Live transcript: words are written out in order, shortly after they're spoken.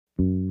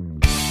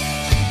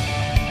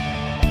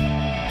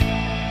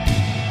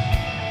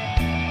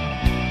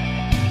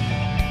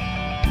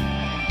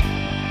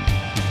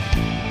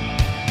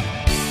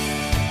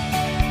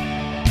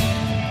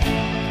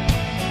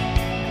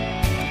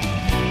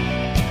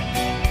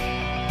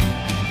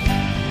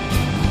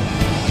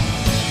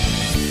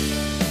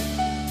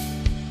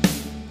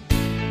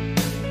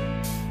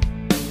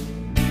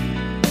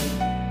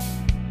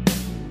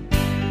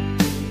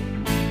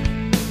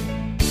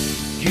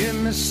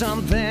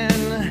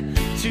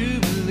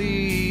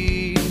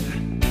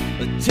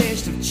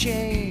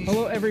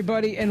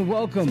everybody, and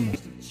welcome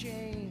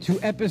to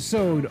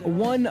episode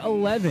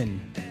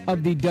 111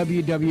 of the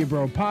WW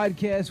Bro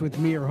podcast with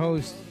me, your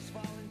host,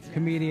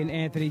 comedian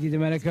Anthony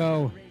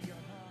DiDomenico,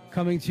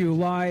 coming to you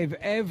live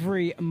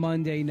every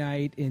Monday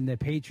night in the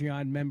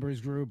Patreon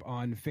members group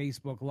on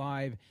Facebook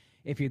Live.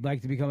 If you'd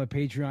like to become a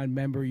Patreon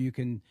member, you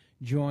can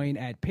join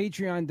at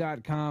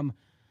patreon.com.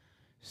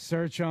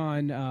 Search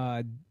on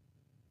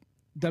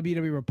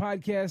WW Bro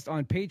podcast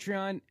on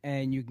Patreon,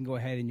 and you can go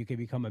ahead and you can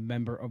become a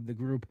member of the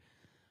group.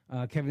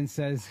 Kevin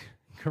says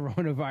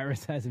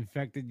coronavirus has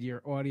infected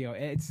your audio.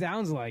 It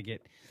sounds like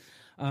it.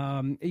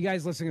 You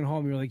guys listening at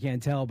home, you really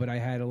can't tell, but I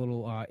had a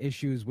little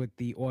issues with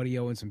the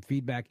audio and some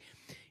feedback.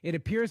 It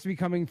appears to be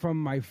coming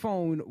from my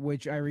phone,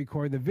 which I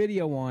record the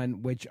video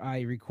on, which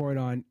I record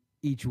on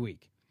each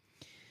week.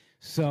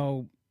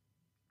 So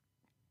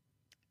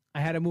I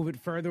had to move it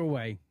further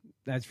away.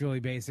 That's really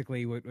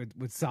basically what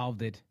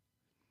solved it.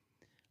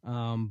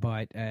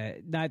 But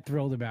not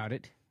thrilled about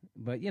it.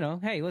 But, you know,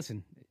 hey,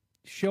 listen.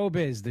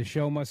 Showbiz, the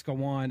show must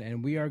go on,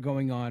 and we are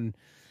going on.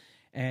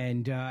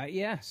 And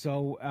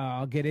so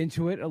I'll get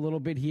into it a little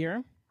bit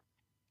here.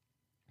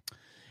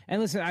 And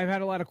listen, I've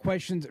had a lot of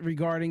questions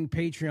regarding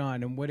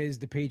Patreon and what is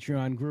the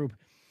Patreon group.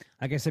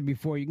 Like I said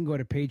before, you can go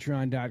to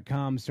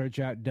patreon.com, search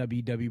out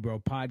WW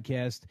Bro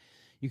Podcast.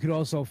 You could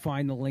also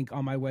find the link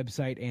on my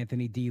website,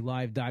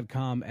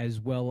 anthonydlive.com,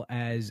 as well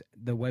as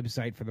the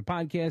website for the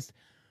podcast,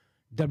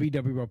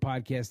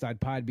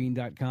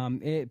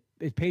 www.podcast.podbean.com.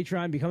 It's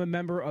Patreon. Become a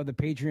member of the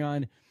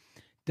Patreon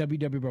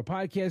WW Bro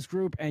Podcast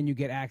group, and you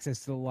get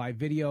access to the live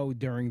video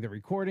during the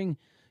recording,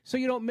 so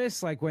you don't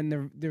miss, like, when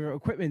the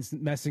equipment's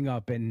messing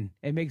up and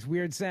it makes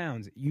weird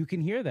sounds. You can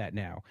hear that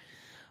now.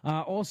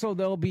 Also,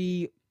 there'll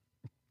be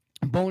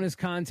bonus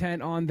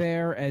content on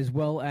there, as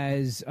well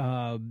as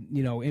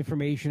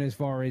information as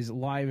far as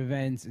live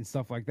events and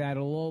stuff like that.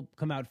 It'll all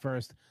come out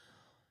first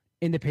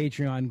in the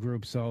Patreon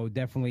group, so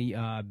definitely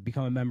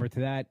become a member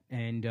to that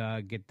and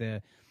get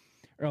the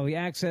early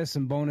access,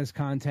 some bonus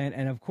content,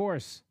 and of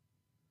course,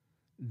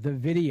 the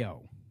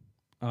video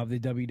of the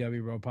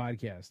WW Bro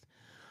podcast.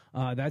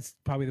 That's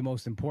probably the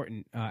most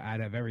important out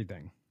of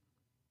everything,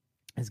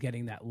 is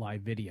getting that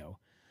live video.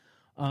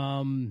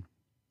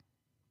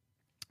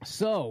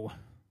 So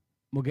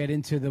we'll get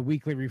into the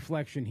weekly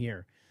reflection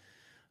here.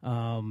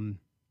 So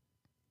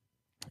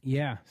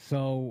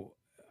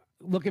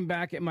looking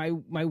back at my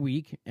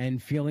week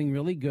and feeling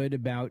really good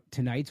about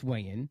tonight's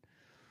weigh-in,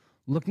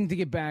 looking to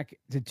get back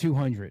to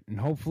 200 and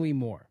hopefully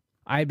more.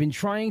 I've been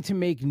trying to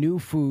make new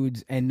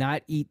foods and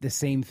not eat the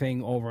same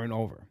thing over and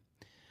over.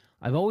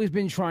 I've always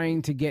been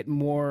trying to get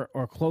more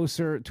or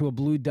closer to a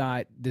blue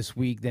dot this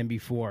week than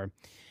before.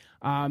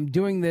 I'm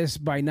doing this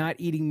by not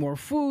eating more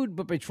food,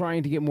 but by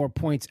trying to get more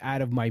points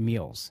out of my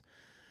meals.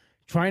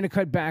 Trying to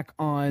cut back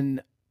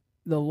on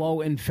the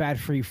low and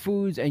fat-free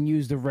foods and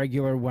use the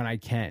regular when I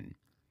can.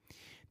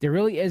 There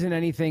really isn't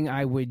anything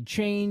I would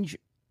change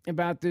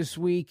about this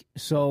week,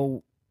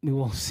 so we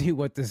will see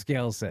what the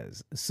scale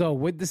says. So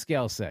what'd the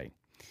scale say?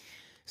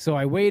 So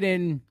I weighed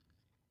in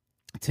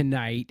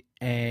tonight,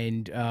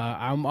 and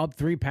I'm up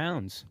 3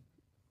 pounds.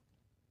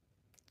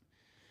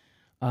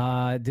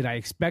 Did I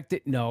expect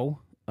it? No.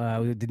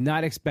 Did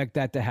not expect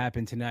that to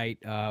happen tonight.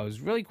 I was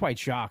really quite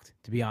shocked,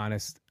 to be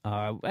honest,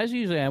 as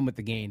usually I am with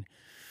the gain.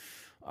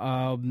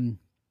 And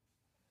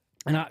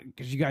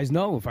because you guys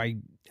know, if I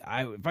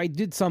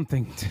did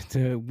something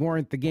to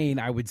warrant the gain,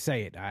 I would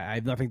say it. I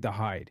have nothing to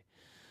hide.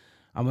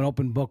 I'm an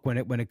open book when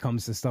it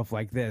comes to stuff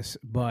like this.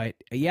 But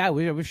yeah, I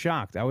was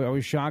shocked. I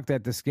was shocked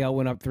that the scale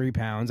went up 3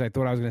 pounds. I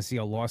thought I was going to see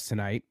a loss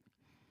tonight.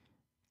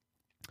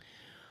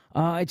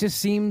 It just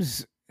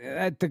seems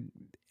that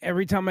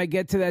every time I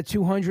get to that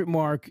 200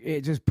 mark,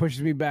 it just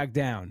pushes me back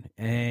down.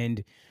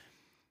 And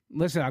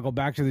listen, I'll go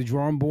back to the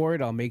drawing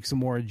board. I'll make some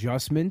more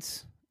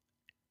adjustments.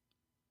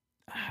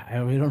 I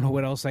really don't know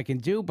what else I can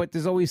do, but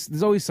there's always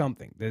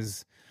something.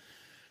 There's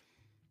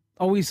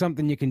always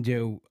something you can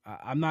do.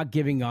 I'm not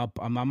giving up.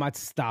 I'm not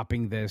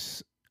stopping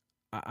this.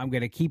 I'm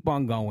going to keep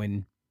on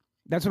going.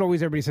 That's what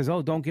always everybody says,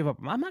 oh, don't give up.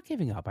 I'm not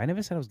giving up. I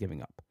never said I was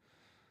giving up.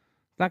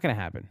 It's not going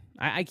to happen.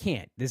 I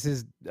can't. This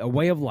is a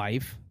way of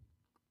life.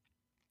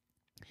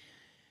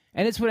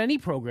 And it's what any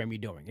program you're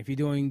doing. If you're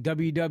doing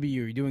WW,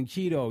 you're doing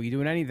keto, you're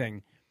doing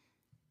anything,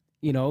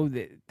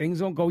 things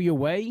don't go your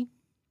way.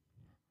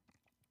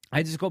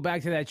 I just go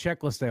back to that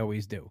checklist I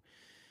always do.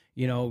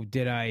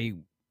 Did I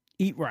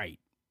eat right?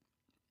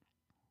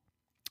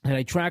 Did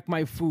I track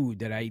my food?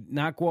 Did I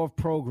not go off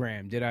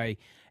program? Did I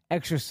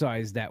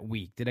exercise that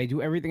week? Did I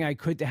do everything I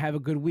could to have a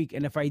good week?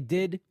 And if I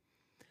did,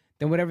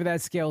 then whatever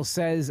that scale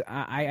says,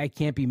 I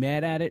can't be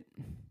mad at it.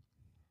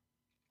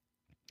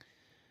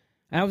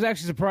 And I was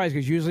actually surprised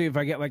because usually if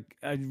I get like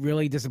a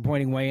really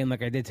disappointing weigh-in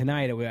like I did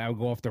tonight, I would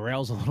go off the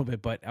rails a little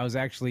bit. But I was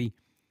actually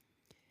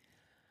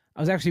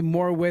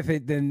more with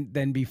it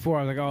than before.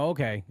 I was like, oh,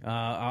 okay.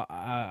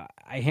 I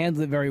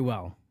handled it very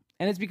well.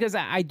 And it's because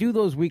I do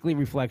those weekly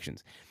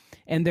reflections.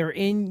 And they're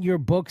in your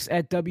books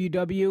at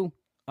WW,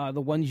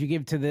 the ones you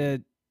give to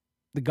the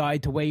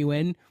guide to weigh you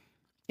in.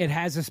 it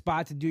has a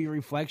spot to do your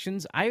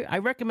reflections. I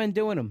recommend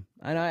doing them.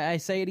 And I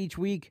say it each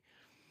week.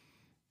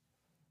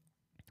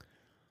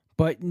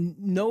 But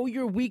know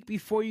your week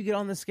before you get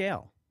on the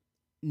scale.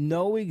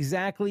 Know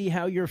exactly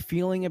how you're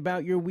feeling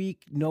about your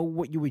week. Know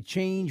what you would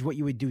change, what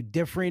you would do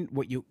different,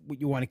 what you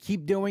want to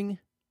keep doing.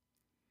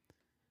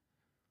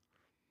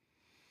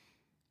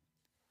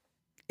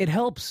 It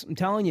helps. I'm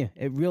telling you,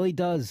 it really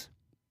does.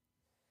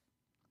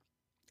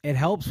 It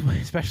helps,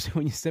 especially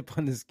when you step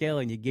on the scale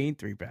and you gain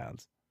 3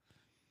 pounds.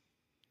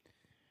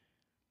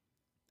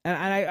 And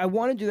I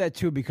want to do that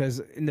too, because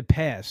in the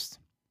past,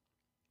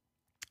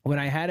 when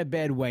I had a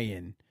bad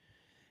weigh-in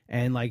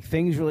and like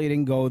things really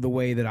didn't go the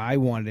way that I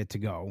wanted it to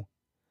go,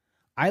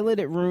 I let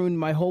it ruin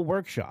my whole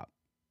workshop.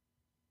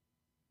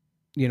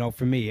 You know,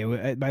 for me,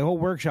 my whole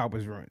workshop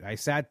was ruined. I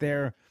sat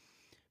there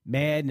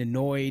mad and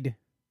annoyed.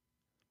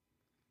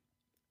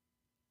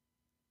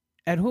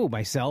 At who?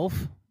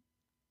 Myself?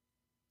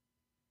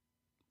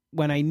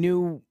 When I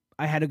knew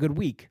I had a good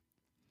week.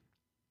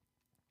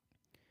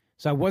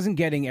 So I wasn't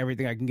getting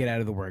everything I can get out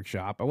of the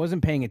workshop. I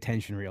wasn't paying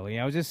attention, really.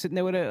 I was just sitting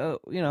there with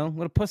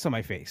a puss on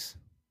my face.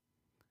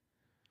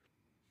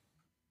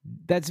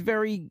 That's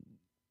very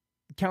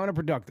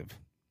counterproductive.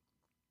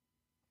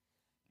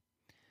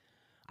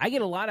 I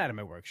get a lot out of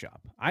my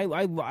workshop.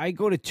 I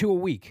go to 2 a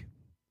week.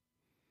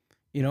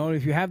 You know,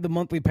 if you have the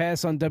monthly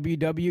pass on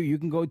WW, you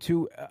can go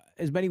to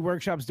as many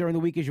workshops during the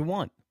week as you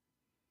want.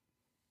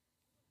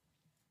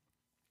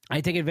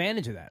 I take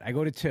advantage of that. I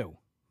go to 2.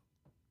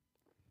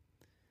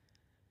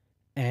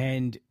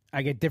 And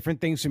I get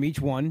different things from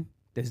each one.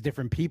 There's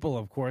different people,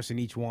 of course, in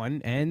each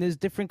one. And there's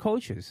different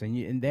coaches.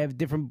 And they have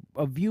different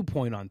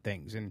viewpoint on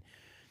things. And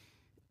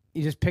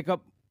you just pick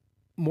up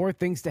more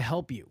things to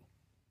help you.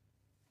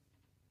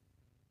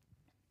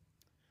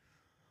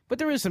 But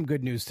there is some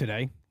good news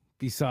today.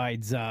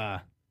 Besides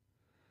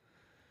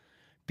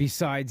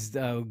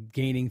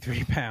gaining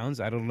 3 pounds.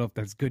 I don't know if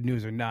that's good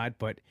news or not,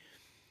 but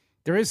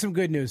there is some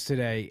good news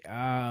today.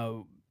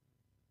 I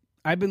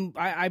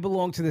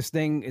belong to this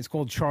thing. It's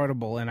called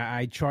Chartable, and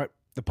I chart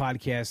the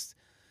podcast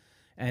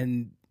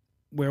and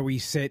where we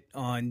sit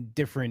on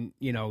different,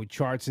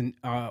 charts and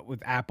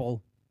with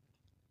Apple.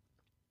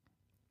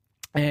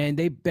 And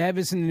they have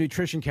us in the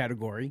nutrition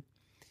category.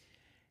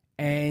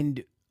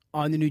 And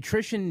on the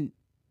nutrition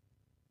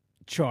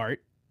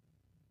chart,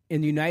 in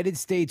the United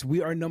States,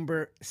 we are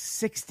number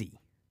 60.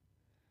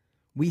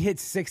 We hit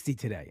 60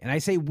 today. And I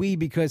say we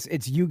because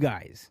it's you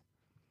guys.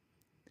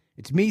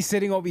 It's me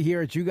sitting over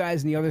here. It's you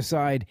guys on the other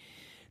side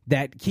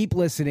that keep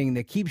listening,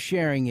 that keep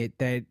sharing it,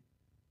 that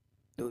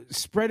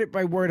spread it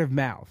by word of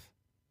mouth.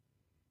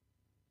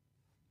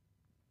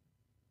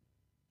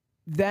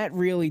 That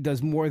really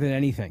does more than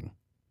anything,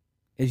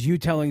 is you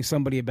telling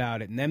somebody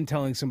about it and them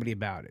telling somebody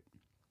about it.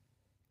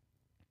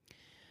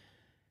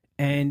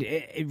 And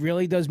it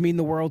really does mean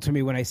the world to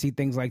me when I see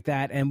things like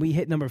that. And we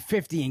hit number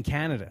 50 in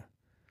Canada.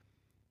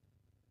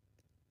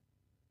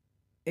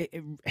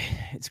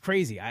 It's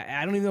crazy.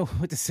 I don't even know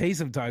what to say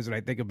sometimes when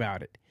I think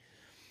about it.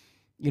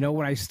 You know,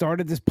 when I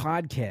started this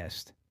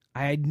podcast,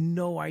 I had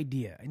no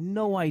idea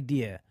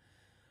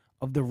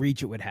of the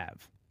reach it would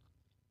have.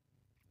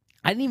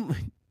 I didn't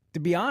even,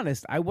 to be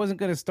honest, I wasn't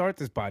going to start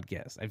this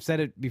podcast. I've said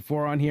it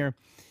before on here.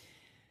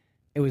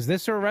 It was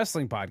this or a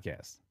wrestling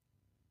podcast.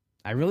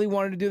 I really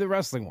wanted to do the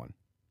wrestling one.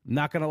 I'm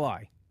not going to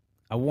lie.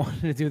 I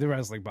wanted to do the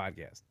wrestling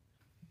podcast.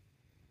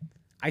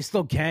 I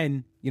still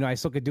can. I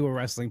still could do a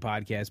wrestling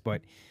podcast,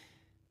 but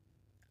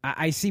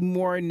I see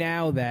more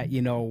now that,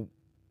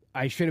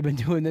 I should have been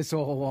doing this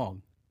all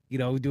along,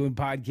 doing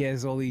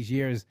podcasts all these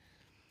years.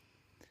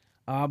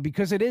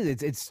 Because it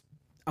is. It's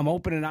I'm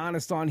open and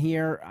honest on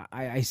here.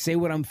 I say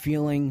what I'm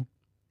feeling,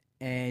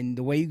 and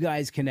the way you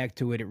guys connect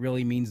to it, it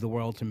really means the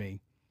world to me.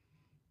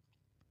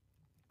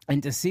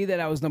 And to see that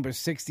I was number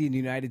 60 in the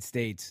United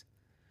States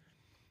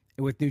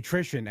with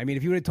nutrition. I mean,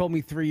 if you would have told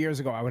me 3 years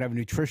ago I would have a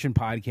nutrition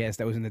podcast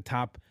that was in the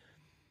top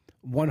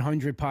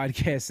 100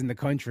 podcasts in the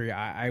country,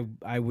 I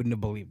wouldn't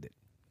have believed it.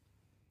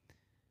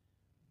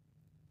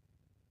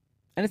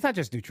 And it's not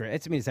just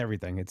nutrition. It's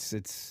everything.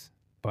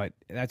 But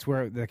that's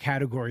where the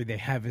category they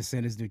have us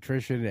in is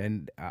nutrition,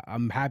 and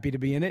I'm happy to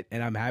be in it,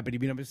 and I'm happy to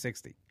be number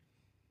 60.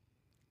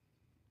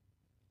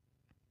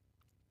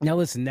 Now,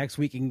 listen, next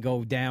week it can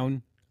go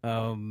down.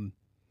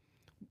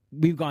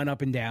 We've gone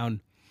up and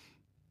down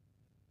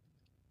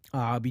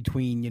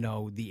between, the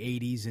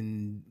 80s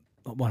and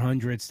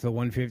 100s to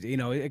 150.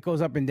 It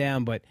goes up and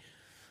down. But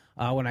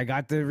when I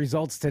got the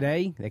results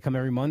today, they come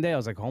every Monday, I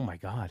was like, oh, my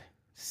God,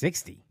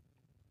 60.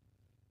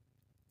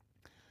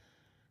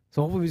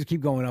 So hopefully we just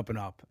keep going up and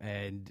up.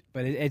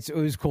 But it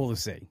was cool to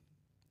see.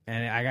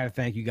 And I got to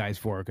thank you guys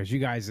for it, because you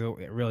guys are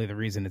really the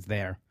reason it's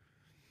there.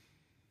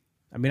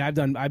 I mean, I've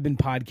been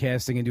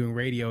podcasting and doing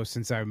radio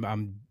since I'm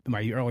in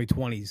my early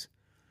 20s.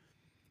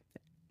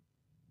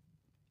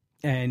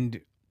 And,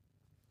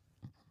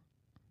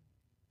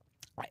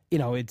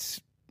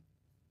 it's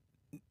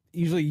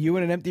usually you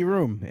in an empty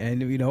room.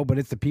 And, but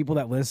it's the people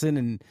that listen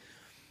and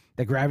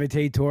that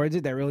gravitate towards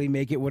it that really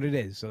make it what it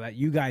is. So that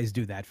you guys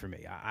do that for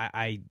me.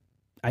 I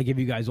I give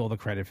you guys all the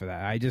credit for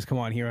that. I just come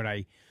on here and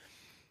I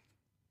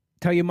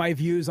tell you my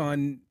views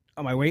on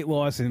my weight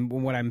loss and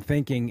what I'm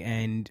thinking,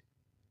 and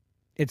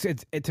it's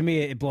to me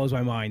it blows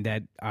my mind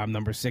that I'm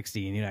number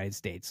 60 in the United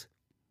States.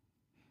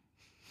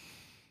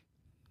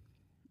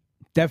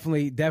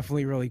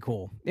 Definitely really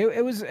cool.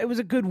 It was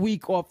a good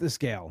week off the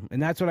scale,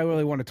 and that's what I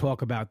really want to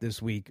talk about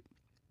this week.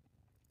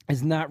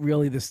 It's not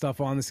really the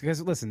stuff on this,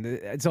 because listen,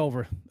 it's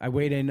over. I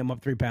weighed in. I'm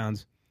up 3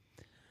 pounds.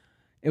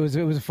 It was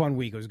a fun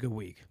week. It was a good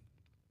week.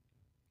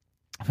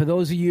 For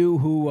those of you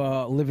who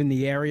live in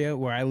the area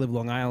where I live,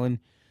 Long Island,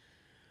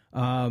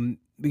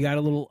 we got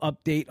a little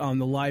update on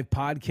the live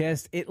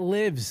podcast. It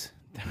lives.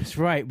 That's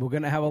right. We're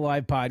going to have a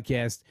live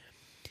podcast.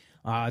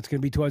 It's going to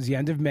be towards the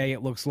end of May,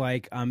 it looks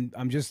like.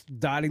 I'm just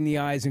dotting the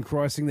I's and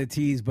crossing the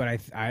T's, but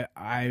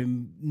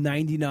I'm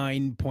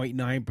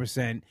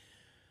 99.9%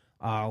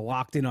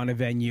 locked in on a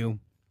venue.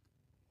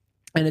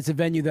 And it's a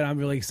venue that I'm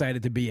really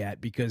excited to be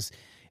at because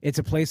it's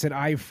a place that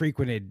I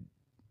frequented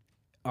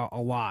a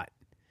lot,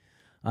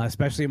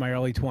 especially in my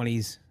early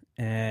 20s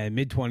and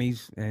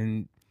mid-20s.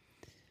 And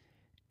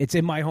it's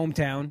in my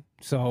hometown,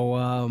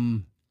 so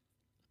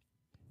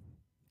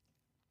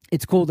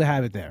it's cool to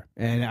have it there,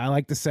 and I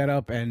like the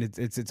setup, and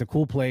it's a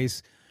cool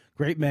place,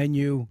 great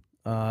menu,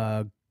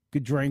 good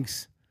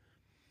drinks.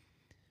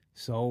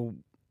 So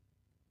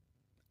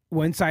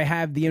once I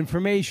have the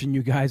information,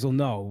 you guys will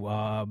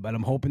know. But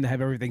I'm hoping to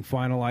have everything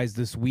finalized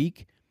this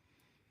week,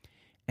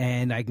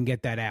 and I can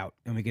get that out,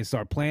 and we can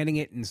start planning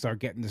it and start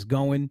getting this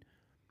going.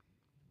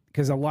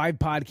 Because a live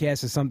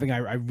podcast is something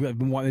I've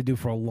been wanting to do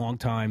for a long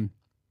time.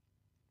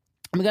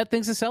 And we got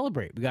things to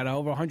celebrate. We got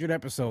over 100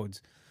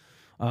 episodes.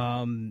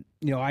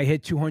 I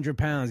hit 200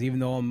 pounds, even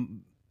though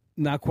I'm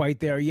not quite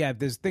there yet.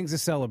 There's things to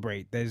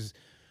celebrate.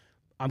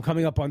 I'm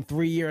coming up on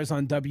 3 years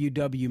on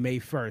WW May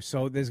 1st.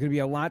 So there's going to be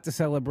a lot to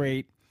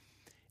celebrate.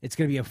 It's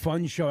going to be a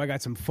fun show. I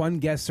got some fun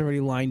guests already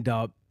lined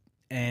up,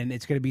 and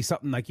it's going to be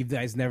something like you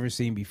guys never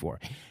seen before.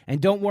 And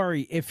don't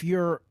worry, if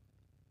you're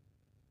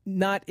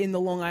not in the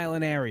Long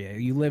Island area,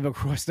 you live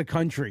across the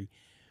country,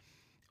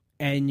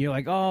 and you're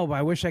like, oh,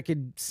 I wish I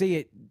could see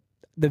it.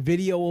 The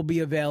video will be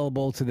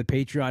available to the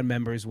Patreon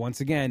members. Once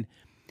again,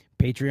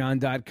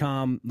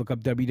 patreon.com, look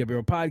up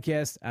WWO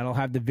Podcast, and I'll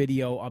have the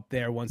video up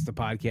there once the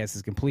podcast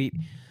is complete.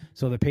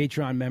 So the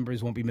Patreon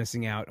members won't be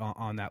missing out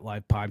on that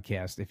live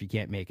podcast if you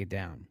can't make it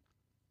down.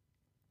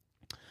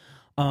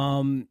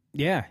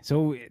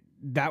 So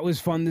that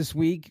was fun this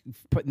week,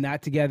 putting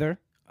that together.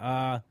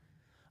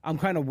 I'm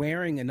kind of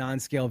wearing a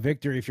non-scale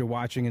victory if you're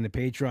watching in the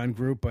Patreon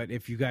group, but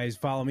if you guys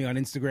follow me on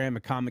Instagram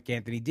at Comic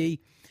Anthony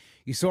D,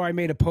 you saw I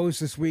made a post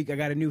this week. I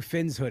got a new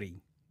Finn's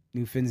hoodie,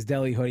 new Finn's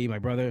Deli hoodie. My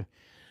brother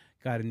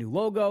got a new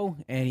logo,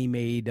 and he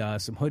made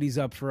some hoodies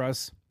up for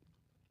us.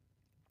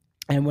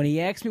 And when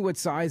he asked me what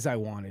size I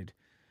wanted,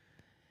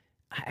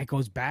 it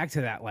goes back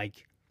to that,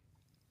 like,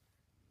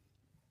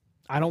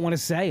 I don't want to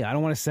say it. I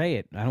don't want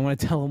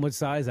to tell him what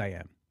size I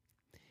am.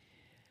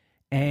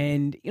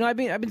 And, I've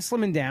been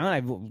slimming down.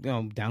 I've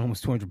down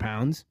almost 200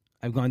 pounds.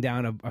 I've gone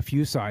down a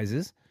few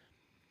sizes.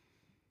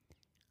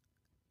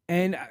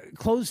 And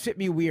clothes fit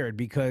me weird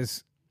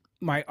because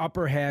my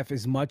upper half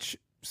is much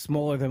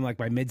smaller than like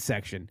my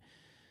midsection.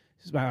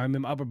 My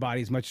upper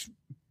body is much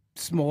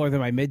smaller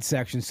than my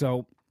midsection.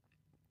 So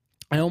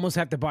I almost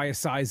have to buy a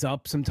size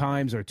up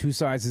sometimes or 2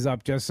 sizes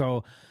up just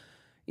so,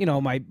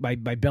 my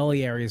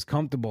belly area is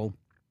comfortable.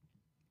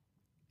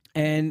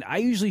 And I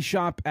usually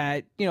shop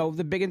at,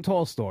 the big and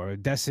tall store,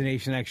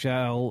 Destination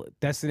XL,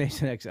 I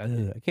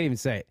can't even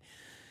say it.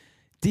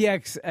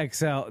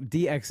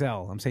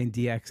 DXL. I'm saying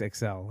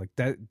DXXL, like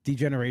that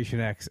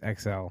Degeneration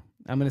XL.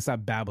 I'm going to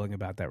stop babbling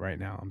about that right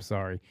now. I'm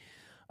sorry.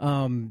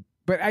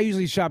 But I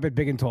usually shop at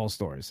big and tall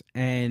stores,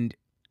 and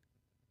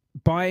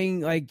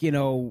buying I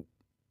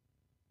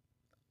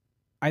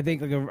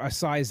think like a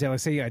size there,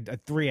 let's say a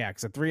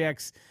 3X. A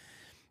 3X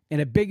in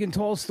a big and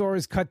tall store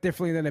is cut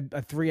differently than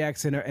a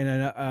 3X in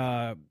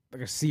a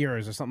like a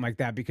Sears or something like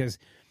that, because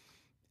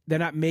they're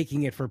not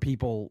making it for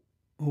people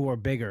who are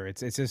bigger.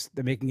 It's just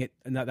they're making it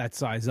not that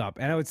size up.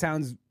 I know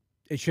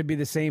it should be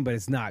the same, but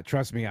it's not.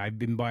 Trust me, I've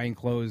been buying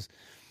clothes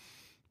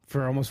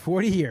for almost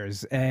 40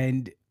 years,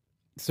 and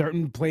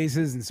certain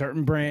places and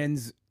certain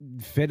brands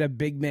fit a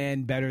big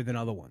man better than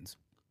other ones.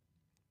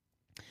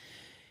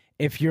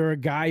 If you're a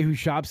guy who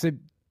shops at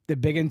the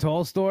big and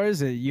tall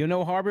stores,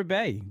 Harbor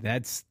Bay.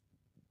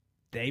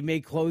 They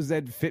make clothes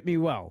that fit me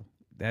well.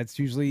 That's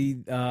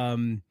usually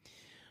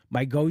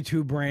my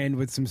go-to brand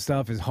with some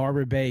stuff is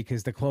Harbor Bay,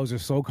 because the clothes are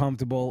so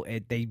comfortable.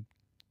 The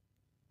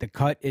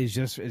cut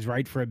is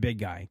right for a big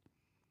guy.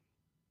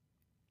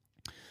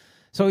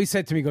 So he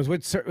said to me, he goes,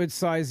 what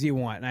size do you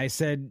want? And I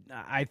said,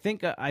 I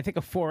think a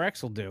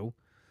 4X will do.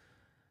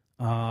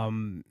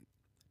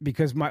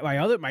 Because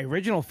my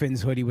original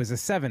Finn's hoodie was a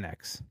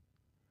 7X.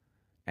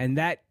 And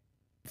that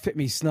fit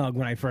me snug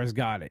when I first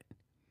got it.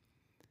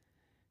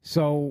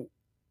 So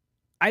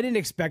I didn't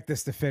expect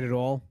this to fit at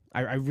all.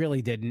 I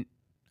really didn't.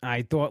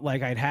 I thought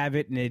like I'd have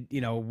it and it,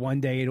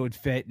 one day it would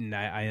fit and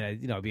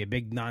it'd be a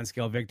big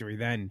non-scale victory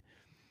then.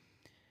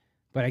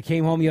 But I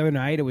came home the other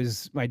night. It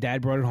was my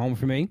dad brought it home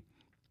for me.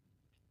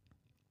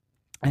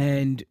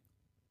 And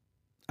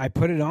I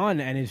put it on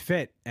and it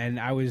fit. And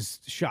I was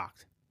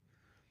shocked.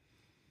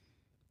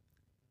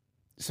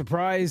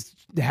 Surprised,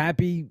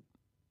 happy,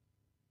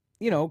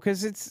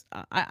 because it's,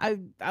 I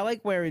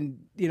like wearing,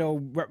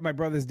 my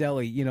brother's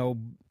deli.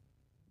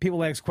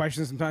 People ask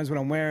questions sometimes when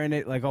I'm wearing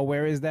it, like, oh,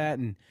 where is that?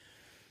 And,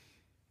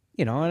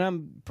 and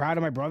I'm proud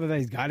of my brother that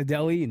he's got a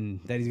deli and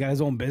that he's got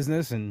his own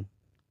business. And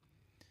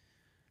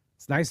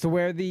it's nice to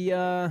wear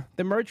the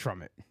merch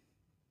from it.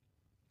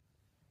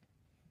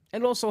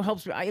 And it also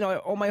helps me,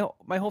 all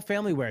my whole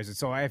family wears it.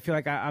 So I feel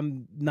like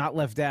I'm not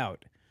left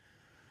out.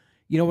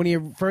 When he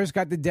first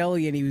got the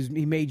deli and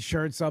he made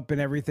shirts up and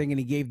everything and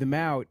he gave them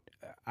out,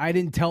 I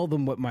didn't tell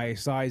them what my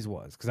size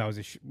was because I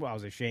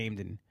was ashamed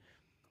and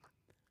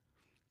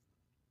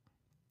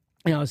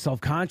I was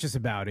self-conscious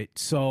about it.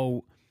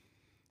 So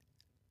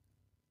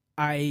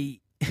I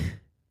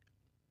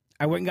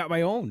went and got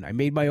my own. I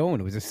made my own.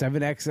 It was a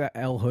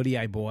 7XL hoodie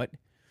I bought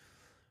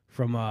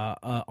from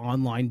a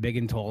online big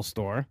and tall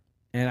store.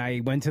 And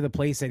I went to the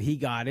place that he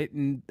got it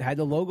and had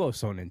the logo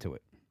sewn into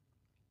it.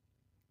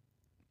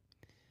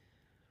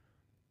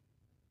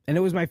 And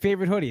it was my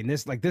favorite hoodie. And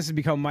this has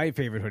become my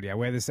favorite hoodie. I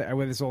wear this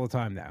all the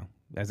time now.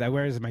 As I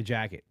wear it as my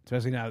jacket,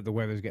 especially now that the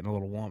weather's getting a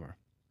little warmer.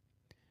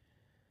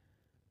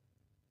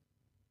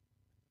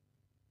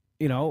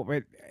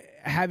 But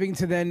having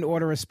to then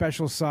order a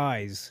special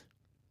size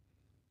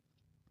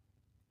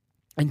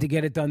and to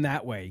get it done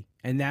that way.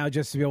 And now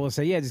just to be able to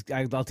say, yeah,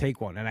 I'll take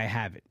one. And I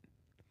have it.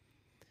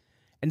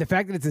 And the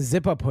fact that it's a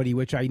zip-up hoodie,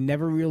 which I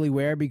never really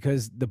wear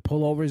because the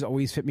pullovers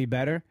always fit me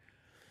better.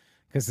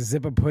 Because the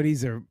zip-up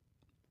hoodies are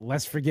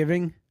less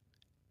forgiving.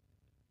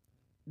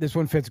 This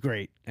one fits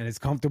great. And it's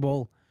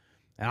comfortable.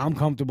 And I'm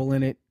comfortable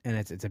in it. And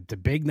it's a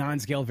big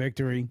non-scale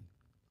victory.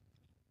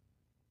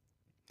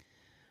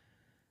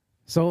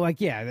 So,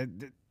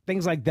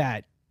 things like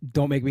that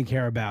don't make me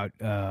care about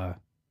a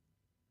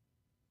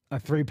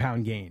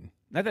 3-pound gain.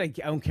 Not that I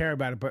don't care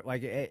about it, but,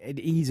 it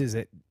eases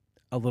it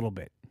a little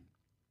bit.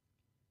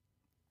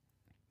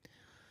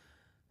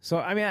 So,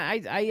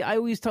 I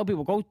always tell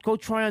people, go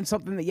try on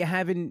something that you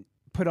haven't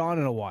put on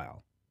in a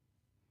while.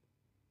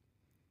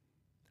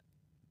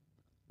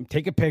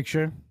 Take a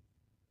picture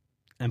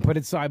and put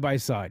it side by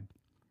side.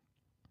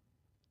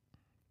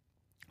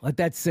 Let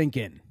that sink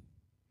in.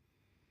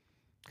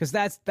 Because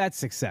that's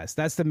success.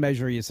 That's the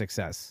measure of your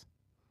success.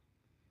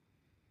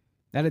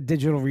 Not a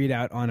digital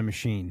readout on a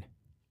machine.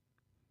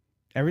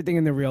 Everything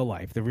in the real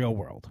life, the real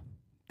world.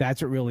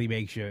 That's what really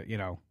makes you,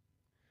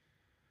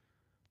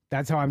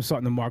 That's how I'm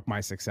starting to mark my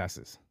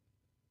successes.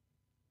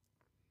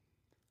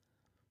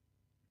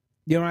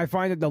 I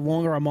find that the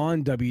longer I'm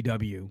on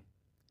WW,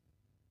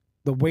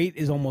 the weight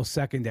is almost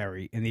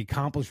secondary and the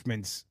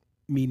accomplishments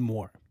mean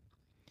more.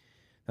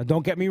 Now,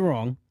 don't get me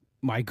wrong.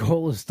 My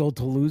goal is still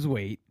to lose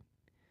weight.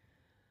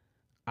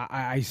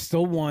 I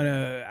still want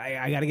to,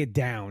 I got to get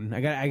down.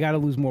 I got to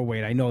lose more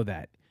weight. I know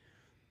that.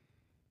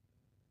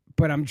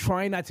 But I'm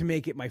trying not to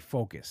make it my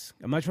focus.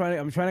 I'm trying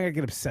not to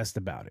get obsessed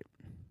about it.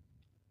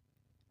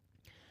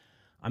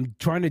 I'm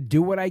trying to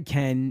do what I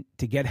can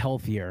to get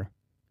healthier,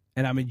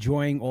 and I'm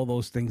enjoying all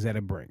those things that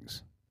it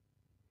brings.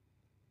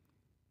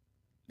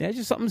 Yeah, it's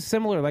just something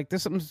similar. Like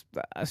there's something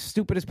as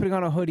stupid as putting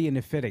on a hoodie and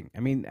it fitting.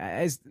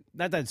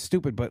 Not that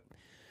stupid, but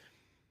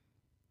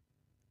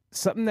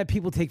something that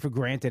people take for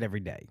granted every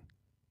day.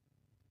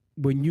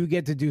 When you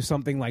get to do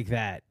something like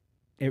that,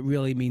 it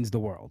really means the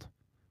world.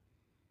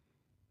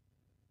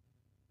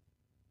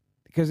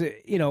 Because,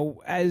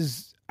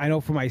 as I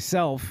know for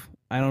myself,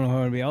 I don't know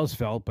how anybody else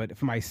felt, but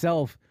for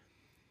myself,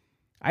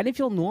 I didn't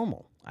feel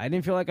normal. I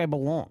didn't feel like I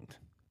belonged.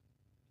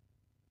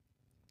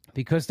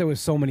 Because there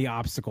was so many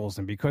obstacles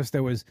and because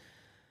there was,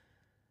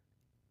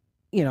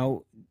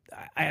 I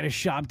had to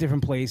shop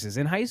different places.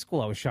 In high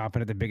school, I was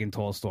shopping at the big and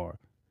tall store.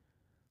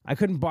 I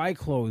couldn't buy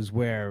clothes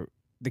where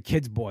the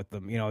kids bought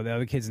them, the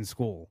other kids in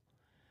school.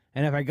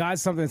 And if I got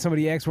something and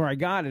somebody asked where I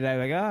got it, I'd be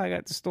like, I got it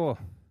at the store.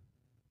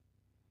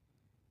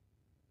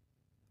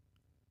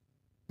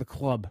 The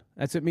club.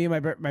 That's what me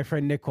and my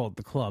friend Nick called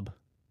the club.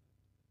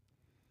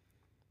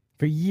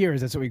 For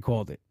years, that's what we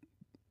called it.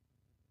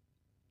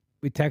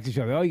 We text each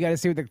other, you got to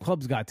see what the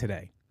club's got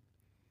today.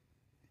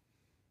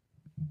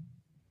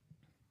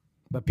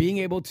 But being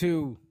able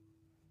to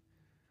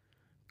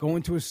go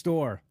into a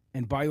store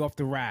and buy off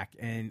the rack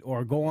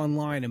or go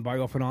online and buy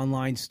off an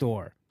online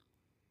store.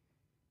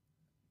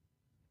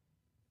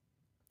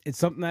 It's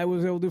something I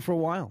was able to do for a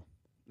while.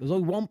 There's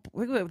only one,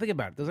 think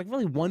about it. There's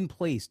really one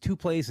place, 2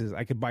 places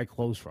I could buy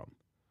clothes from.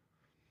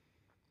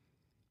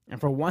 And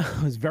for a while,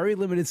 it was very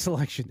limited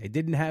selection. They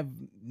didn't have,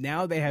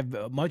 now they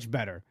have much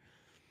better.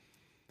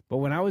 But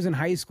when I was in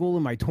high school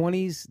in my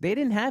 20s, they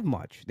didn't have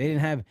much.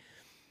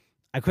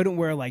 I couldn't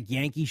wear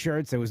Yankee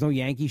shirts. There was no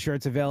Yankee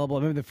shirts available. I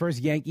remember the first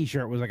Yankee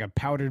shirt was a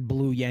powdered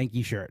blue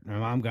Yankee shirt. My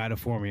mom got it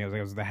for me. It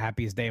was the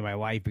happiest day of my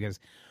life because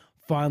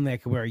finally I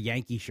could wear a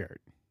Yankee shirt.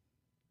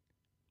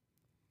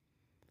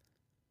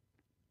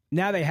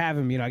 Now they have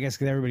them, I guess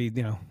because everybody,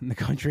 in the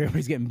country,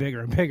 everybody's getting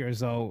bigger and bigger.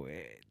 So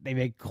they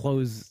make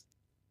clothes.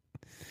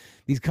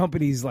 These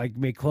companies like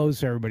make clothes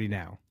for everybody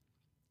now.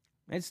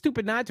 And it's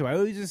stupid not to. I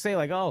always just say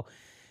like, oh,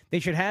 they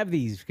should have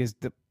these because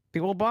the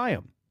people will buy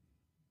them.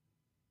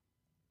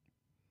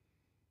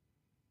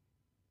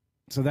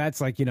 So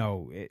that's like, I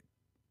don't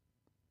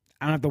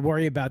have to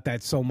worry about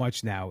that so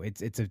much now.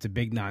 It's a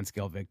big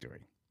non-scale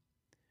victory.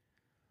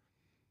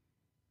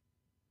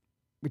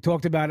 We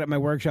talked about it at my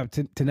workshop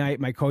tonight.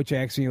 My coach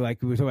asked me,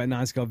 like, we were talking about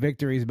non-scale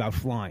victories, about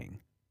flying.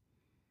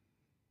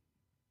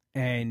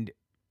 And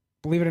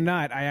believe it or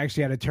not, I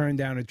actually had to turn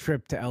down a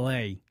trip to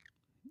L.A.,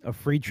 a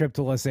free trip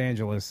to Los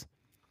Angeles.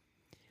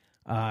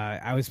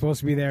 I was supposed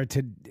to be there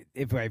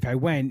if I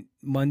went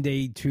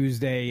Monday,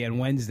 Tuesday, and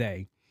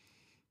Wednesday.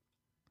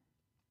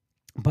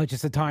 But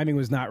just the timing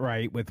was not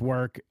right with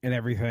work and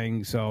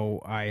everything, so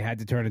I had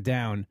to turn it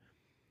down.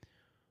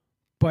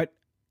 But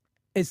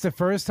it's the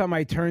first time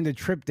I turned a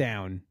trip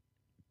down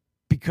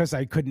because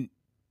I couldn't,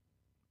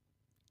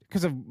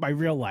 because of my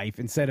real life,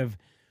 instead of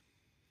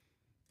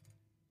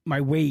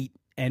my weight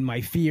and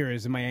my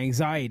fears and my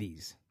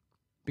anxieties.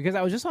 Because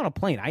I was just on a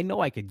plane. I know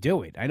I could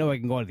do it. I know I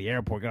can go to the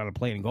airport, get on a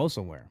plane, and go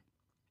somewhere.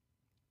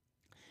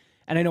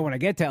 And I know when I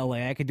get to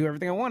LA, I can do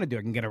everything I want to do.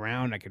 I can get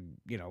around. I could,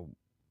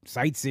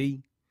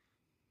 sightsee.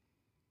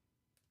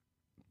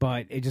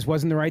 But it just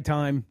wasn't the right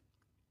time.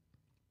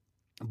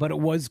 But it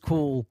was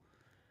cool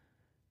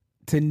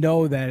to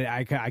know that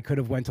I could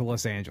have went to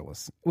Los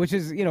Angeles, which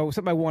is,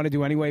 something I want to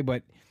do anyway.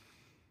 But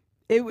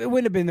it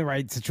wouldn't have been the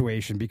right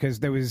situation because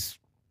there was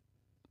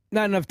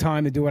not enough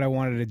time to do what I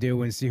wanted to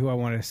do and see who I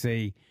wanted to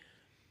see.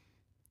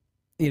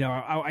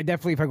 I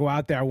definitely, if I go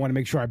out there, I want to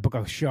make sure I book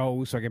a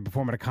show so I can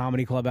perform at a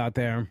comedy club out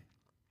there.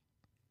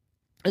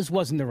 This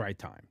wasn't the right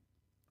time.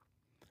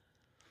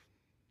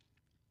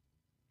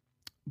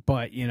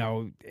 But,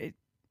 it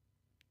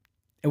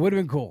would have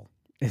been cool.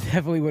 It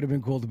definitely would have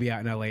been cool to be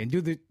out in LA and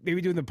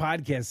maybe doing the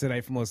podcast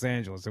tonight from Los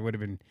Angeles. It would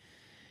have been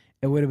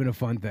a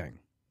fun thing.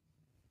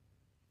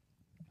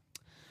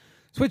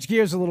 Switch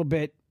gears a little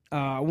bit.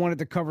 I wanted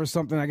to cover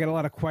something I got a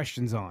lot of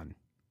questions on.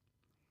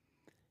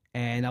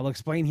 And I'll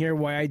explain here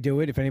why I do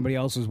it, if anybody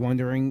else is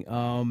wondering.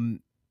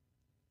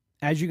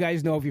 As you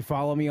guys know, if you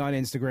follow me on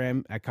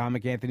Instagram at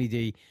Comic Anthony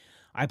D,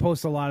 I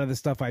post a lot of the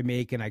stuff I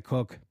make and I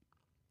cook.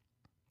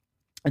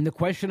 And the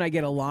question I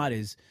get a lot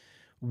is,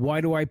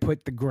 why do I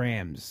put the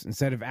grams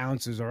instead of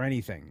ounces or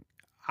anything?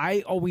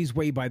 I always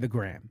weigh by the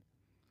gram.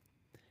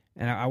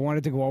 And I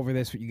wanted to go over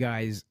this with you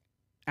guys.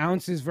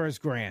 Ounces versus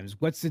grams.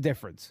 What's the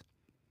difference?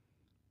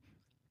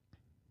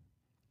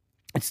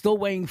 It's still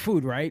weighing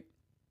food, right?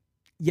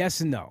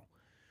 Yes and no.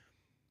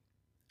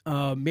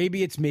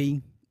 Maybe it's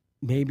me.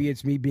 Maybe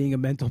it's me being a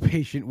mental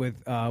patient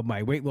with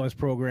my weight loss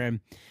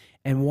program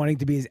and wanting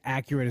to be as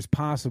accurate as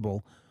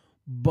possible.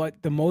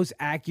 But the most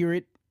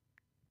accurate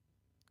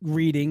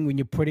reading when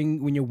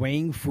you're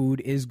weighing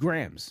food is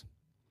grams.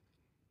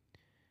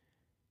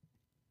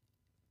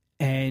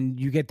 And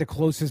you get the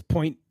closest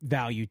point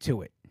value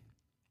to it.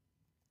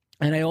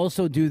 And I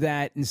also do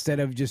that instead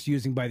of just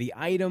using by the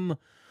item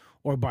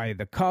or by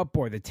the cup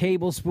or the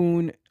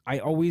tablespoon. I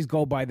always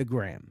go by the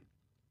gram.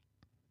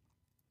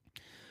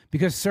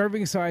 Because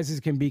serving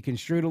sizes can be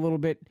construed a little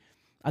bit.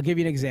 I'll give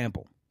you an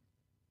example.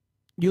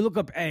 You look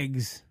up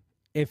eggs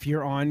if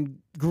you're on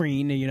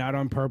green and you're not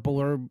on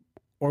purple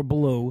or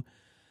blue.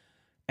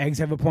 Eggs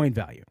have a point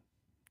value.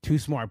 2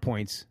 smart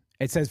points.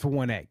 It says for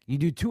 1 egg. You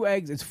do 2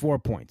 eggs, it's 4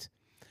 points.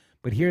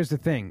 But here's the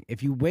thing.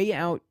 If you weigh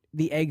out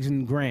the eggs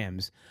in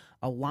grams,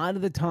 a lot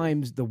of the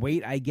times the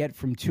weight I get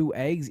from 2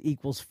 eggs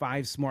equals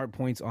 5 smart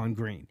points on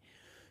green.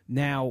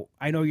 Now,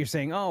 I know you're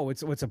saying, oh,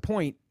 what's a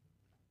point?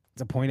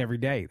 It's a point every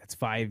day. That's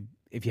 5.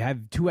 If you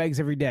have 2 eggs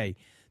every day,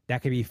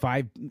 that could be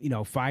 5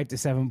 to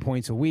 7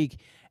 points a week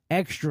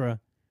extra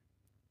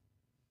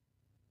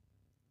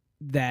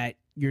that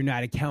you're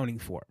not accounting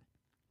for.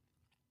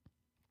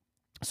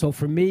 So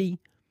for me,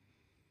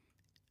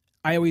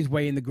 I always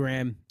weigh in the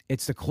gram.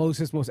 It's the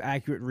closest, most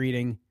accurate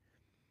reading.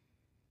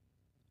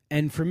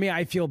 And for me,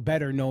 I feel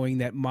better knowing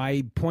that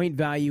my point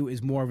value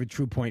is more of a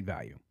true point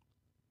value.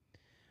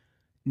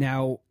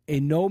 Now,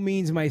 in no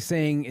means am I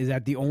saying, is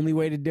that the only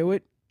way to do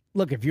it?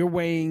 Look, if you're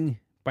weighing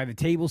by the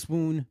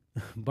tablespoon,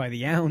 by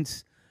the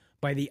ounce,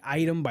 by the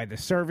item, by the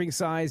serving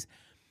size,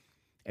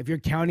 if you're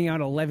counting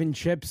out 11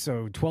 chips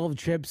or 12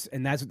 chips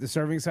and that's what the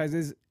serving size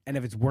is, and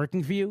if it's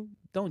working for you,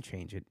 don't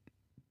change it.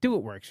 Do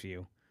what works for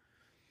you.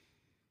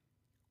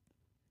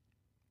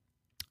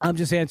 I'm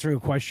just answering a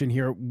question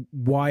here,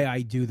 why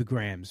I do the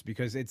grams,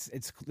 because it's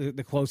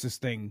the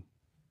closest thing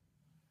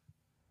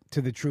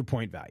to the true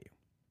point value.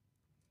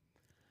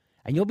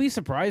 And you'll be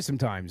surprised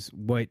sometimes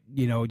what,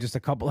 just a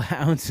couple of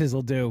ounces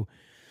will do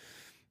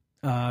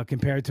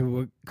compared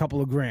to a couple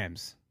of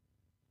grams.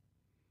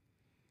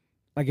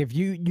 Like if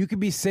you could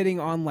be sitting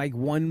on like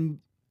 1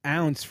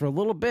 ounce for a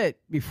little bit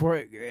before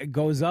it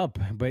goes up,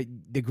 but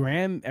the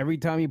gram, every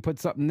time you put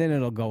something in,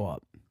 it'll go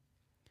up.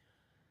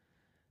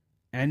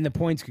 And the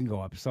points can go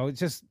up. So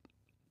it's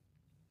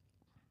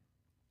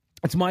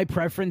my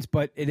preference,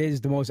 but it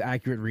is the most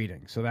accurate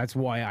reading. So that's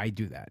why I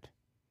do that.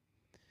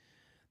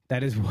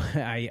 That is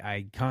why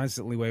I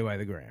constantly weigh by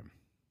the gram.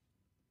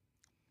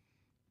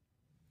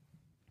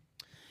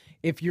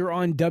 If you're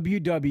on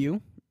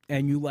WW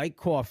and you like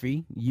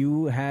coffee,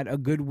 you had a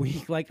good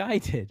week like I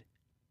did,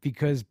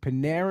 because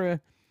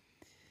Panera's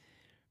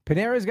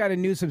got a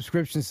new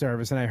subscription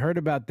service, and I heard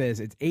about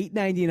this. It's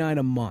 $8.99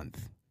 a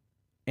month,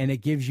 and it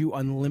gives you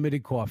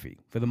unlimited coffee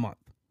for the month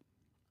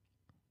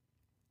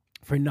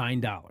for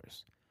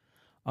 $9.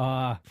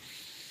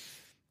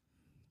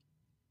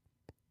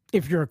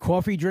 If you're a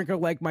coffee drinker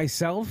like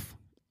myself,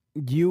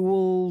 you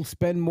will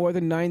spend more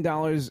than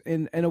 $9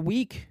 in a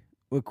week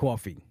with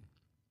coffee.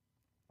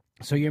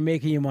 So you're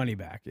making your money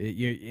back.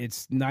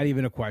 It's not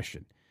even a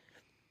question.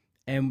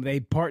 And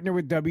they partner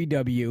with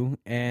WW,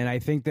 and I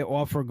think the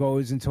offer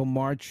goes until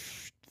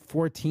March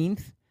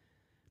 14th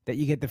that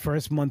you get the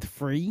first month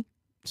free.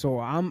 So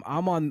I'm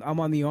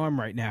on the arm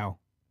right now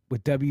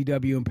with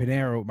WW and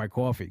Panera with my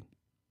coffee.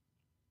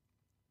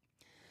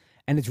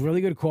 And it's really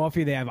good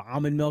coffee. They have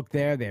almond milk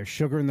there. They have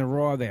sugar in the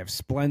raw. They have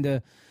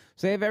Splenda.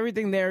 So they have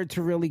everything there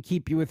to really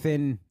keep you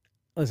within.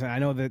 Listen, I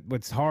know that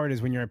what's hard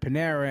is when you're at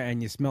Panera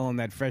and you're smelling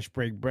that fresh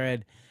baked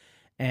bread,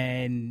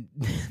 and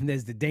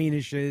there's the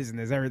Danishes and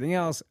there's everything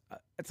else.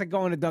 It's like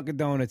going to Dunkin'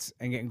 Donuts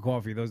and getting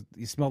coffee.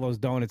 You smell those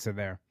donuts are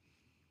there.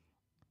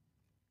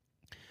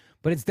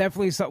 But it's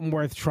definitely something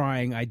worth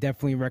trying. I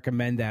definitely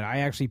recommend that. I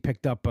actually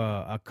picked up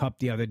a cup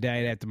the other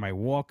day after my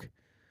walk.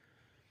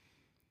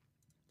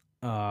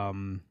 I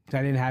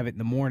didn't have it in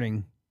the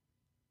morning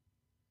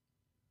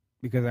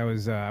because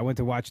I went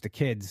to watch the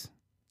kids.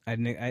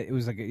 It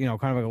was like, kind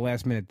of like a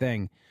last minute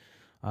thing.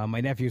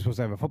 My nephew was supposed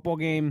to have a football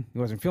game. He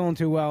wasn't feeling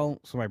too well,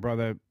 so my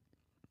brother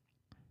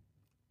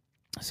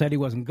said he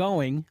wasn't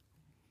going.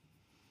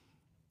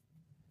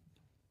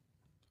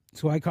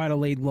 So I kind of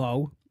laid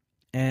low,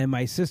 and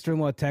my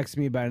sister-in-law texted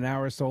me about an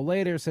hour or so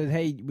later, said,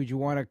 hey, would you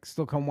want to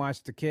still come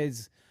watch the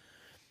kids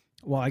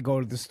while I go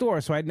to the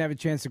store? So I didn't have a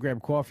chance to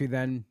grab coffee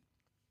then.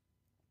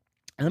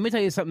 And let me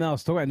tell you something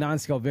else. Talk about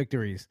non-scale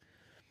victories.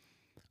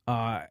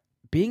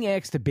 Being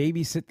asked to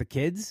babysit the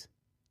kids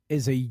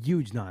is a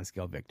huge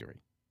non-scale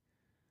victory.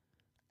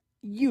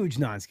 Huge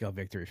non-scale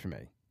victory for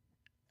me.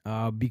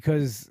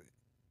 Because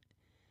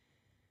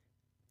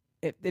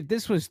if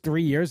this was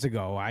 3 years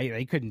ago,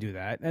 I couldn't do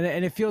that.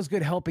 And it feels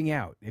good helping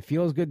out. It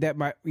feels good that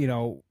that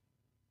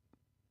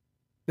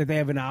they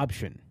have an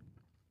option.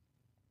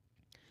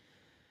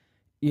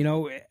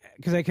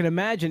 Because I can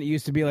imagine it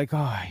used to be like, oh,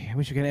 I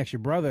wish I could ask your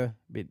brother,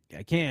 but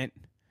I can't.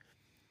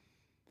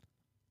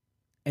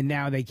 And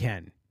now they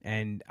can.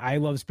 And I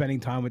love spending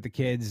time with the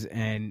kids,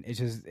 and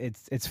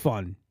it's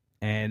fun.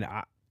 And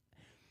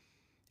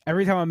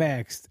every time I'm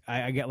asked,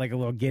 I get like a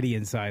little giddy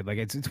inside. Like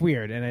it's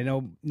weird. And I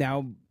know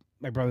now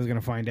my brother's going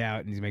to find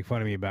out and he's going to make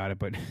fun of me about it,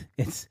 but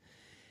it's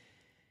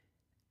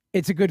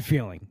a good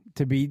feeling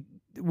to be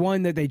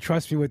one, that they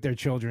trust me with their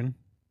children,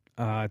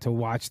 to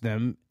watch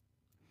them,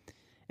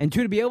 and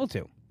two, to be able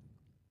to.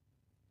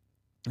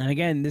 And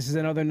again, this is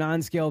another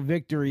non-scale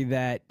victory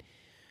that,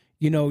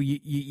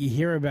 you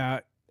hear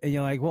about, and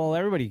you're like, well,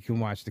 everybody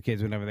can watch the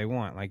kids whenever they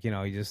want. Like,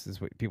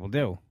 that's what people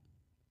do.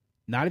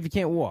 Not if you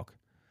can't walk.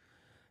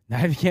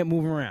 Not if you can't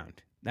move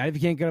around. Not if you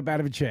can't get up out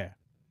of a chair.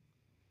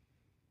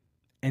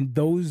 And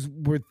those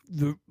were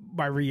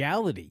my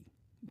reality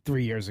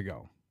 3 years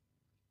ago.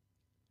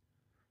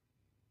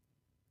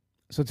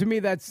 So to me,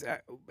 that's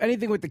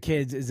anything with the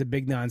kids is a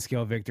big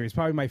non-scale victory. It's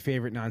probably my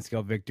favorite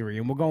non-scale victory.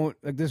 And we're going,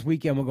 like this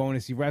weekend, we're going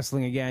to see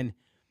wrestling again.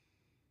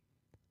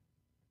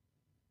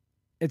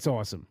 It's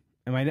awesome.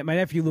 And my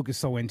nephew Luke is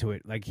so into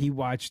it. Like, he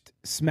watched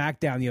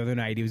SmackDown the other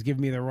night. He was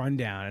giving me the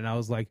rundown, and I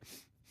was like,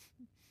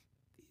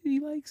 he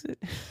likes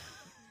it.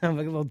 I'm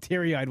like a little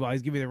teary-eyed while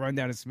he's giving me the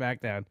rundown of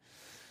SmackDown.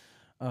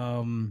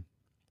 And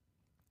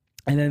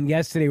then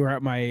yesterday we're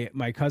at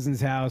my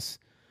cousin's house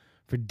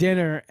for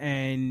dinner,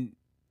 and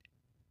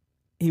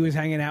he was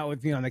hanging out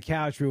with me on the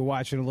couch. We were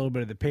watching a little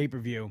bit of the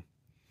pay-per-view.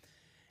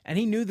 And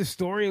he knew the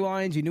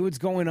storylines. He knew what's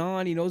going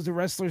on. He knows the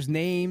wrestlers'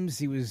 names.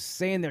 He was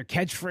saying their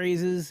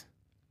catchphrases.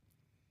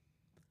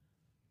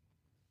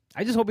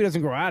 I just hope he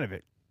doesn't grow out of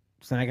it,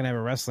 so then I can have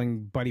a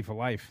wrestling buddy for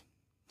life.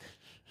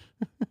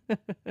 But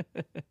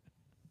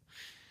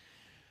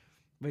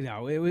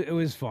no, it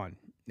was fun.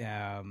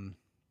 And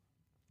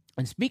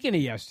speaking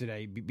of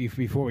yesterday,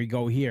 before we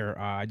go here,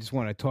 I just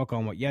want to talk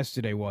on what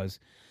yesterday was.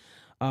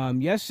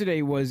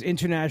 Yesterday was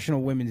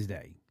International Women's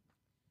Day.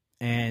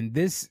 And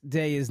this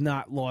day is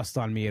not lost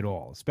on me at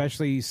all,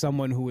 especially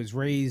someone who was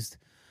raised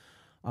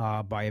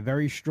by a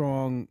very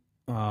strong,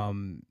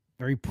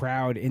 very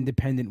proud,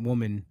 independent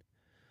woman.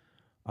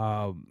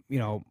 My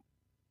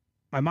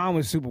mom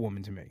was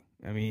Superwoman to me.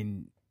 I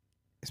mean,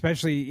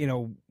 especially,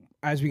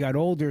 as we got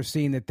older,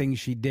 seeing the things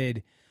she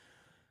did,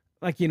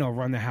 like,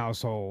 run the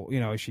household.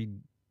 She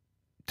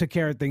took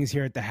care of things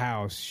here at the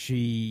house.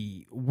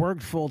 She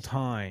worked full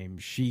time.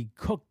 She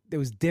cooked. There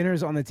was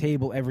dinners on the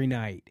table every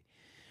night.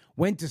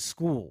 Went to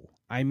school.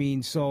 I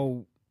mean,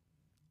 so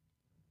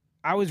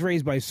I was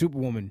raised by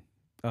Superwoman.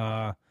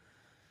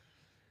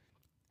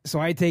 So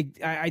I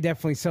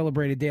definitely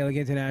celebrate a day like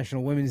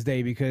International Women's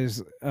Day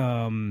because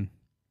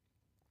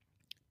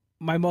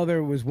my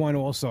mother was one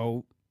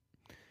also,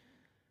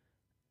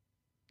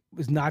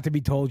 was not to be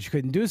told she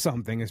couldn't do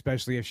something,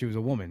 especially if she was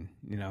a woman,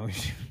 you know.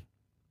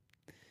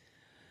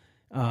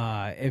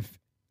 If,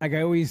 like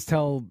I always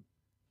tell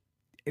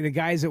the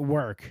guys at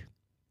work,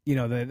 you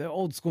know, the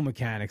old school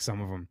mechanics,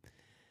 some of them,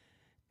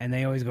 and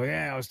they always go,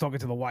 yeah, I was talking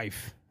to the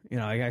wife. You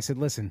know, like I said,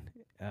 listen,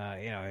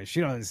 you know,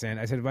 she don't understand.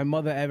 I said, if my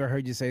mother ever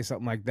heard you say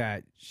something like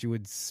that, she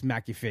would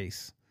smack your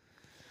face.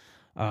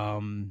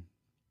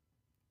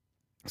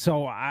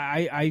 So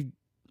I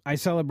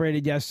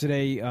celebrated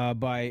yesterday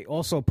by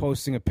also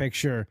posting a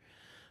picture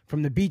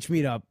from the beach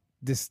meetup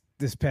this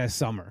past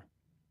summer,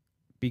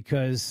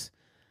 because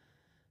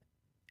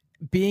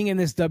being in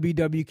this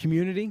WW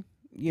community,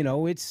 you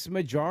know, it's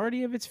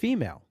majority of it's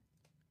female,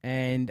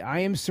 and I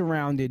am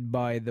surrounded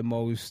by the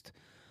most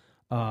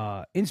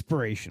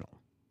inspirational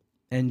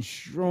and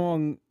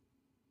strong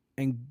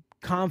and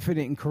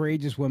confident and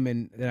courageous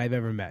women that I've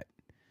ever met.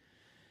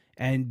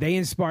 And they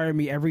inspire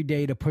me every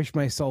day to push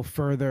myself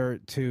further,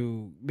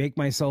 to make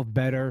myself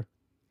better.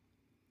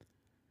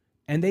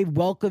 And they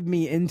welcomed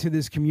me into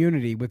this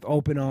community with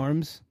open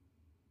arms.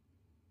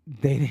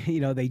 They,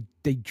 you know, they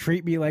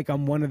treat me like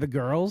I'm one of the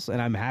girls,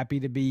 and I'm happy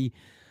to be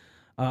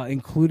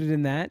included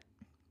in that.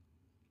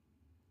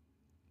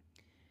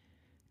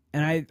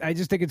 And I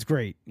just think it's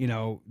great, you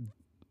know,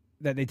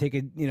 that they take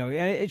it, you know,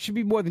 it should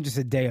be more than just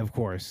a day, of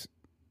course.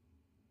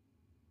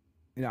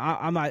 You know,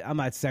 I'm not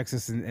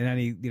sexist in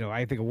any, you know,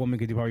 I think a woman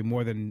could do probably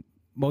more than,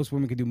 most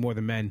women could do more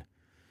than men.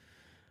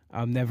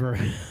 I'm never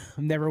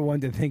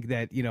one to think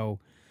that, you know,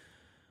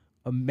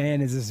 a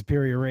man is a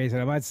superior race.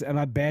 And I'm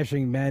not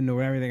bashing men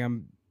or everything.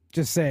 I'm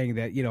just saying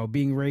that, you know,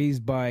 being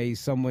raised by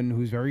someone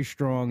who's very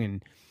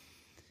strong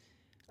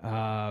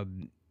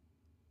and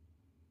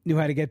knew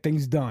how to get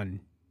things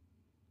done,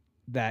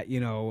 that, you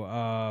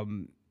know,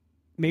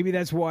 maybe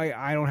that's why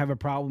I don't have a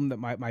problem that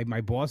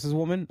my boss is a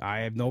woman. I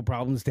have no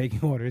problems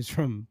taking orders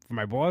from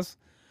my boss,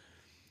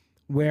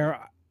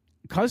 where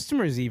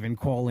customers even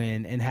call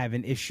in and have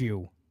an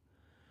issue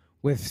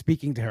with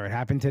speaking to her. It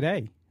happened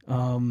today.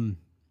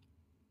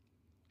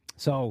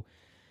 So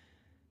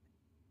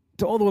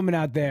to all the women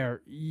out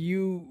there,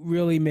 you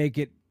really make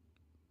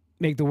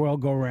the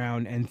world go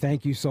round, and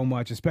thank you so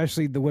much,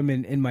 especially the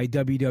women in my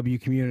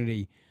WW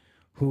community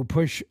who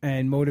push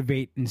and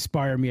motivate,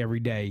 inspire me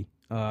every day.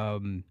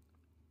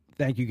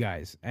 Thank you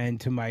guys. And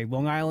to my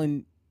Long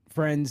Island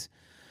friends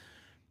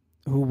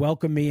who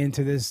welcome me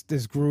into this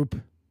group,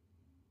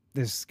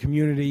 this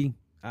community,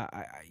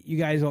 you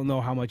guys don't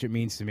know how much it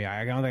means to me.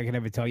 I don't think I can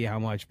ever tell you how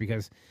much,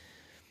 because,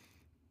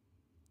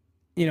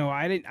 you know,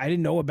 I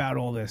didn't know about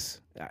all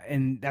this,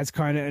 and that's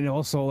kind of, and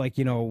also, like,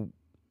 you know,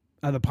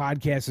 the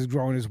podcast is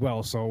growing as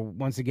well. So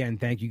once again,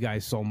 thank you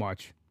guys so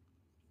much.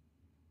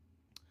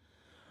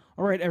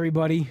 All right,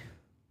 everybody.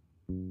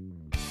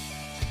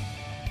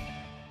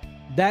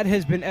 That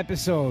has been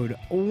episode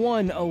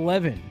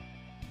 111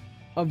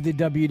 of the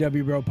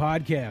WW Bro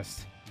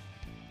Podcast.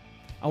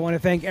 I want to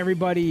thank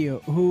everybody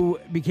who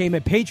became a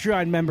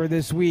Patreon member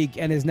this week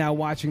and is now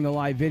watching the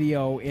live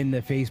video in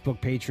the Facebook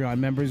Patreon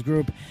members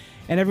group,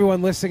 and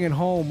everyone listening at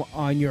home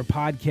on your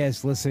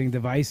podcast listening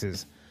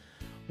devices.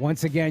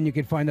 Once again, you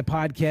can find the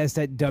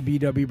podcast at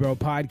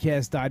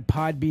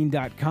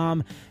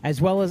www.bropodcast.podbean.com,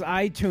 as well as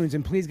iTunes.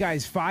 And please,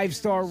 guys,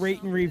 5-star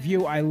rate and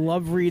review. I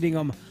love reading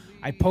them.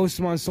 I post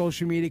them on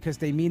social media because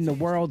they mean the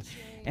world.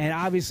 And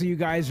obviously, you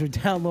guys are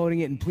downloading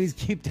it, and please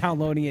keep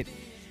downloading it.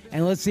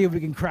 And let's see if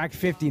we can crack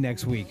 50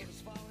 next week.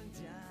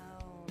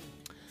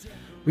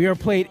 We are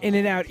played in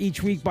and out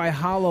each week by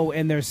Hollow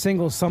and their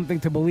single, Something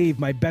to Believe.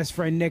 My best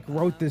friend Nick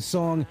wrote this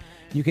song.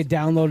 You can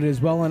download it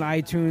as well on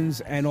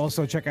iTunes, and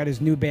also check out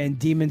his new band,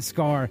 Demon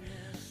Scar.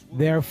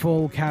 Their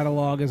full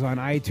catalog is on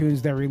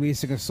iTunes. They're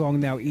releasing a song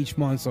now each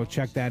month, so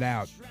check that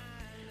out.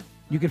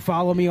 You can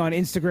follow me on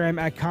Instagram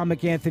at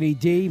Comic Anthony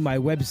D. My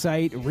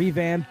website,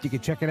 revamped. You can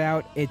check it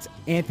out. It's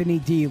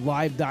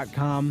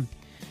anthonydlive.com.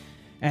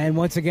 And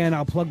once again,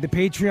 I'll plug the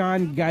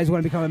Patreon. You guys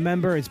want to become a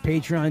member, it's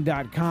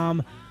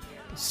patreon.com.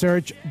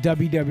 Search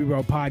WW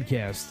Bro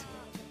Podcast.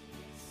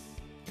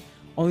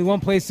 Only one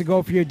place to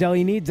go for your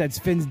deli needs. That's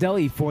Finn's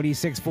Deli,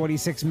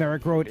 4646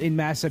 Merrick Road in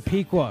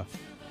Massapequa.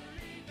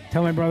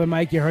 Tell my brother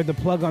Mike you heard the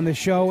plug on the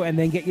show, and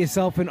then get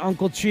yourself an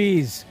Uncle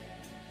Cheese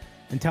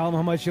and tell him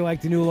how much you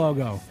like the new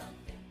logo.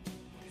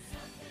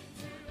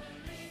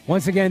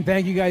 Once again,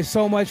 thank you guys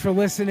so much for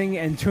listening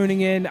and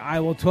tuning in. I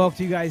will talk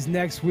to you guys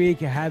next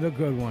week. Have a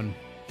good one.